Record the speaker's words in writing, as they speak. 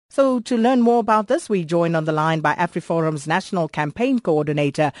So to learn more about this, we join on the line by AfriForum's National Campaign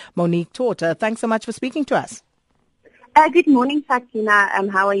Coordinator, Monique Torter. Thanks so much for speaking to us. Good morning, Fatima.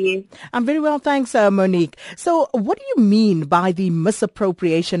 How are you? I'm very well, thanks, Monique. So what do you mean by the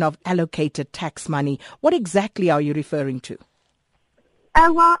misappropriation of allocated tax money? What exactly are you referring to?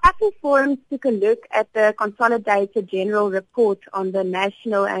 Well, AfriForum took a look at the Consolidated General Report on the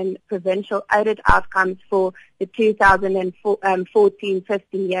national and provincial audit outcomes for the 2014-15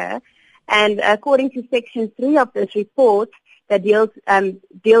 year. And according to Section 3 of this report, that deals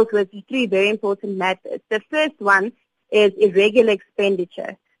with three very important matters. The first one is irregular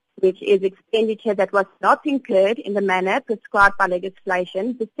expenditure, which is expenditure that was not incurred in the manner prescribed by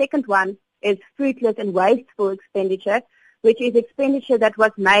legislation. The second one is fruitless and wasteful expenditure, which is expenditure that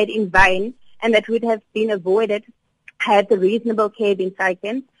was made in vain and that would have been avoided had the reasonable care been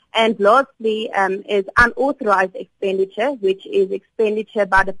taken. And lastly is unauthorized expenditure, which is expenditure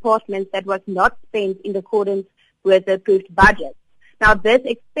by departments that was not spent in accordance with the approved budget. Now, this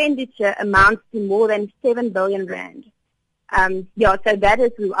expenditure amounts to more than 7 billion rand. So that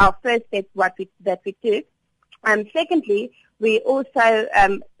is our first step that we took. Secondly, we also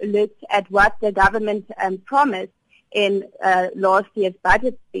looked at what the government promised in last year's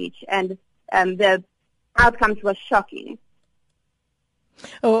budget speech, and the outcomes were shocking.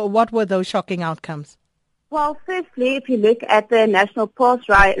 What were those shocking outcomes? Well, firstly, if you look at the national pass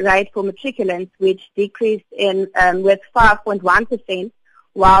rate for matriculants, which decreased with 5.1%,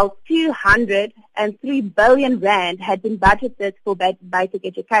 while 203 billion rand had been budgeted for basic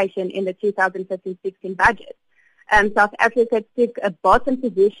education in the 2015-16 budget. South Africa took a bottom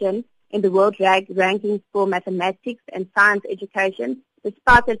position in the world rankings for mathematics and science education,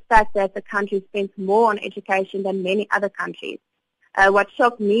 despite the fact that the country spends more on education than many other countries. What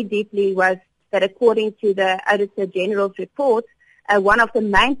shocked me deeply was that according to the Auditor General's report, one of the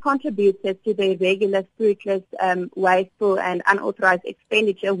main contributors to the irregular, fruitless, wasteful and unauthorized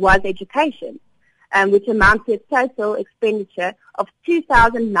expenditure was education, which amounts to a total expenditure of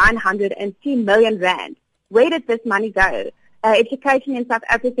 2,902 million rand. Where did this money go? Education in South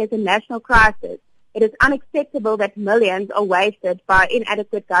Africa is a national crisis. It is unacceptable that millions are wasted by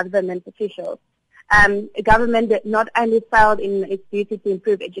inadequate government officials. Government not only failed in its duty to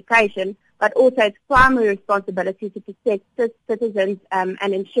improve education, but also its primary responsibility to protect citizens and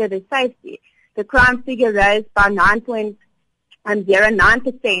ensure their safety. The crime figure rose by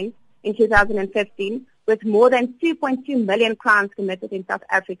 9.09% in 2015, with more than 2.2 million crimes committed in South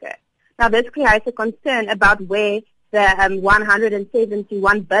Africa. Now, this creates a concern about where the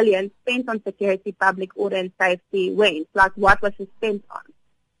 171 billion spent on security, public order and safety went, like what was it spent on.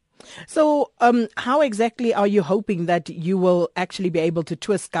 So how exactly are you hoping that you will actually be able to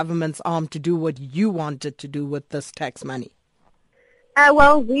twist government's arm to do what you wanted to do with this tax money?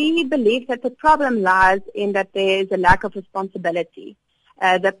 Well, we believe that the problem lies in that there is a lack of responsibility.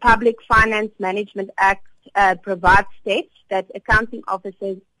 The Public Finance Management Act provides steps that accounting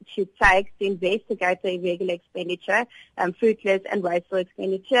officers should take to investigate the irregular expenditure, fruitless and wasteful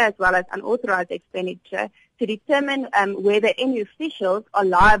expenditure, as well as unauthorized expenditure, to determine whether any officials are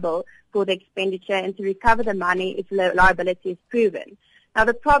liable for the expenditure and to recover the money if liability is proven. Now,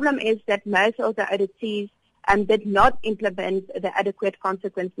 the problem is that most of the auditees did not implement the adequate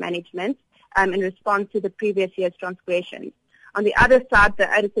consequence management in response to the previous year's transgressions. On the other side, the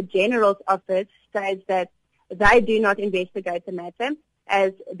Auditor General's office says that they do not investigate the matter,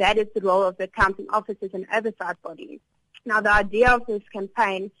 as that is the role of the accounting officers and oversight bodies. Now, the idea of this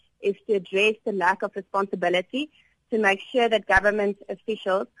campaign is to address the lack of responsibility, to make sure that government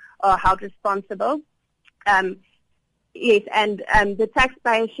officials are held responsible. Yes, and the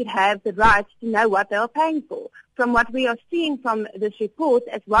taxpayers should have the right to know what they are paying for. From what we are seeing from this report,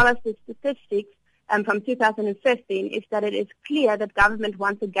 as well as the statistics from 2015, is that it is clear that government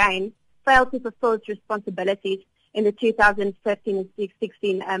once again failed to fulfill its responsibilities in the 2015 and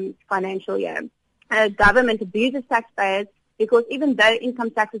 16 financial year. Government abuses taxpayers because even though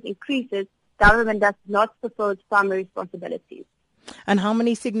income taxes increases, government does not fulfill its primary responsibilities. And how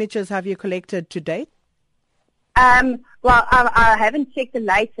many signatures have you collected to date? Well, I haven't checked the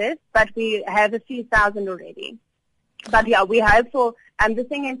latest, but we have a few thousand already. But yeah, we hope for. The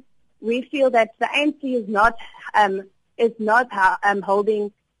thing is, we feel that the ANC is not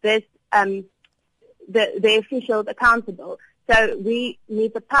holding this the officials accountable. So we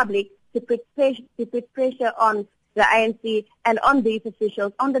need the public to put pressure on the ANC and on these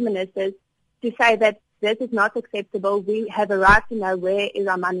officials, on the ministers, to say that this is not acceptable. We have a right to know where is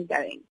our money going.